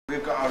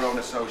our own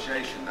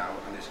association now,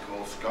 and it's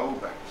called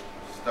SCOBA,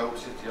 Stoke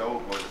City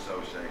Old Boys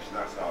Association.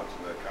 That's hard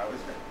to work out,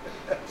 isn't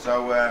it?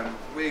 So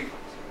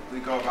we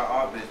go about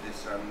our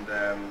business, and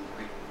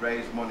we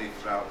raise money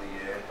throughout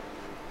the year.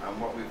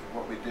 And what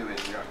we do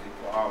is we actually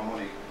put our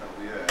money that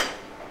we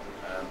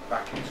earn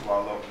back into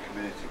our local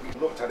community.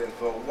 We looked at it and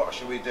thought, what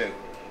should we do?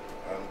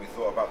 And we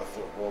thought about the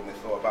football, and we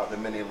thought about the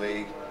mini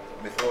league,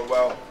 and we thought,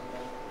 well,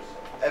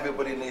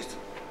 everybody needs to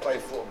play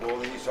football,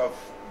 and you need to have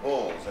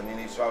balls, and you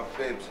need to have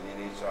bibs, and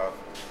you need to have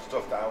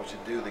stuff that helps you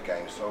do the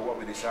game. So what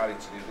we decided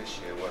to do this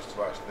year was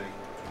to actually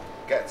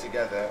get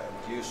together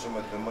and use some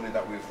of the money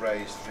that we've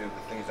raised through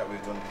the things that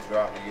we've done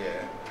throughout the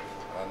year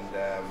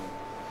and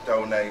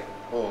donate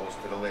balls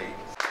to the league.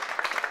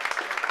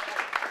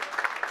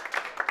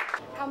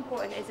 How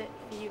important is it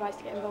for you guys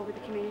to get involved with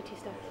the community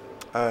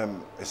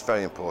stuff? It's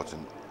very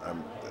important,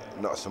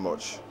 not so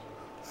much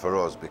for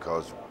us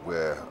because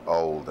we're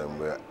old and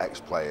we're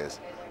ex-players,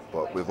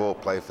 but we've all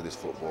played for this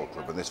football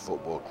club, and this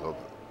football club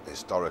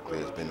historically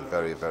has been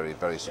very, very,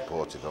 very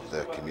supportive of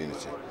their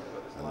community,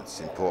 and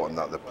it's important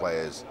that the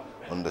players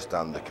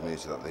understand the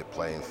community that they're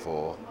playing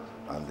for,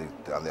 and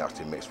they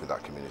actually mix with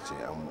that community,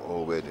 and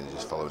all we're doing is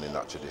just following in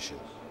that tradition.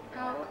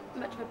 How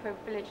much of a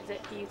privilege is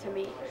it for you to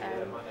meet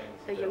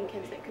the young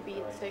kids that could be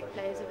the Stoke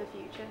players of the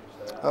future?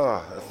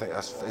 Oh, I think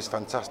it's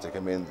fantastic.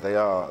 I mean, they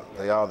are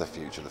the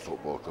future of the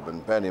football club,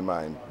 and bearing in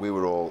mind we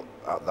were all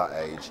at that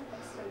age,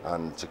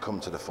 and to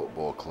come to the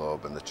football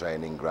club and the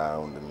training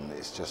ground, and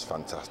it's just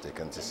fantastic,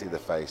 and to see the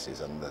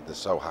faces, and they're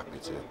so happy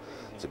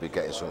to be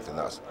getting something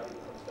that's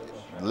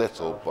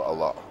little but a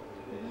lot.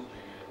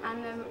 Mm-hmm.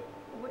 And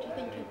what do you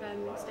think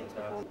of Stoke's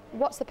performance?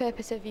 What's the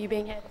purpose of you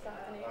being here this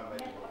afternoon?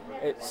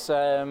 It's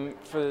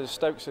for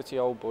Stoke City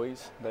Old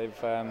Boys. They've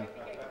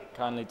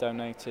kindly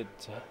donated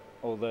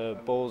all the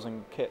balls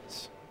and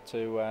kits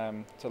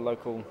to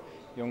local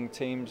young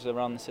teams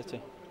around the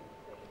city.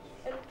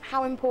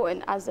 How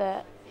important, as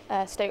a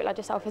Stoke lad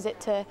yourself, is it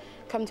to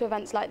come to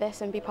events like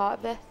this and be part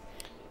of this?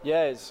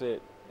 Yeah,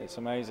 it's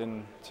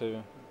amazing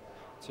to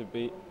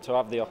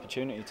have the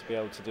opportunity to be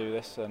able to do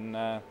this, and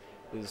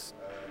there's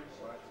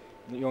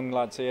young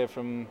lads here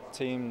from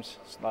teams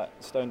like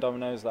Stone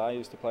Dominoes that I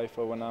used to play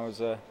for when I was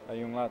a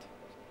young lad,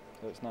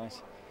 so it's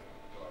nice.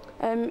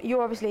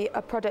 You're obviously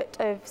a product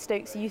of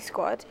Stoke's youth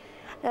squad.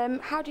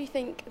 How do you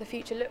think the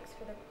future looks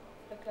for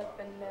the club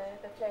and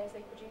the players they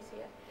produce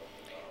here?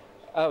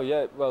 Oh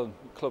yeah, well, the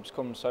club's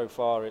come so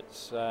far.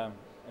 It's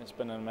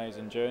been an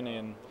amazing journey,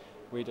 and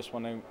we just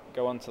want to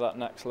go on to that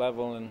next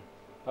level, and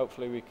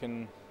hopefully we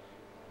can,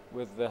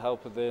 with the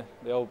help of the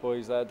old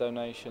boys, their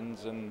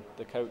donations, and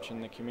the coach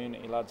and the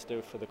community lads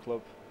do for the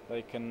club,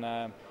 they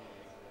can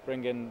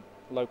bring in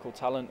local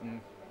talent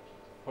and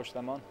push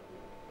them on.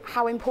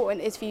 How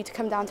important is for you to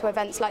come down to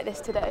events like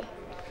this today?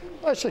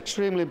 Well, it's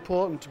extremely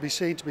important to be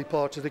seen to be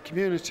part of the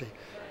community,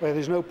 where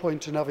there's no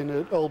point in having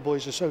an old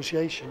boys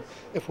association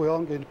if we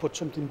aren't going to put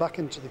something back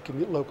into the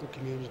local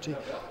community,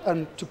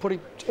 and to put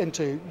it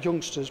into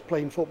youngsters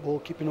playing football,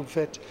 keeping them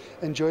fit,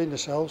 enjoying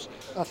themselves.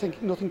 I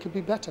think nothing could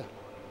be better.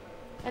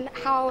 And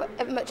how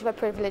much of a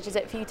privilege is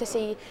it for you to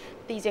see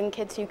these young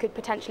kids who could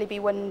potentially be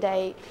one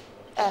day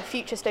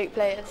future Stoke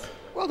players?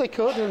 Well, they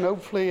could, and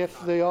hopefully if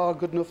they are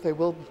good enough they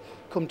will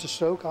come to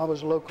Stoke. I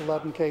was a local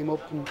lad and came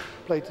up and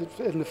played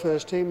in the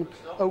first team.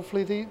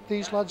 Hopefully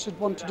these lads would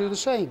want to do the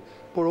same.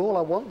 But all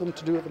I want them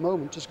to do at the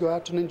moment is go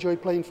out and enjoy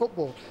playing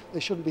football.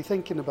 They shouldn't be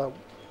thinking about,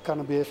 can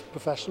I be a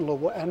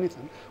professional or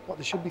anything. What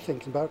they should be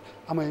thinking about,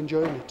 am I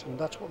enjoying it? And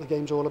that's what the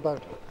game's all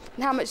about.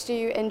 And how much do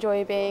you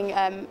enjoy being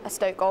a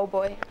Stoke Old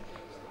Boy?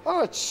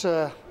 Oh, it's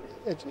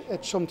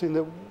something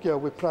that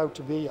we're proud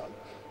to be.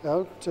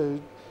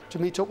 To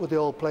meet up with the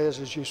old players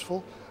is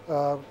useful,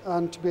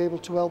 and to be able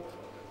to help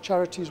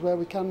charities where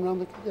we can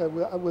around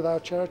with our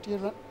charity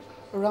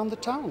around the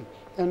town.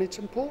 And it's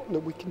important that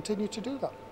we continue to do that.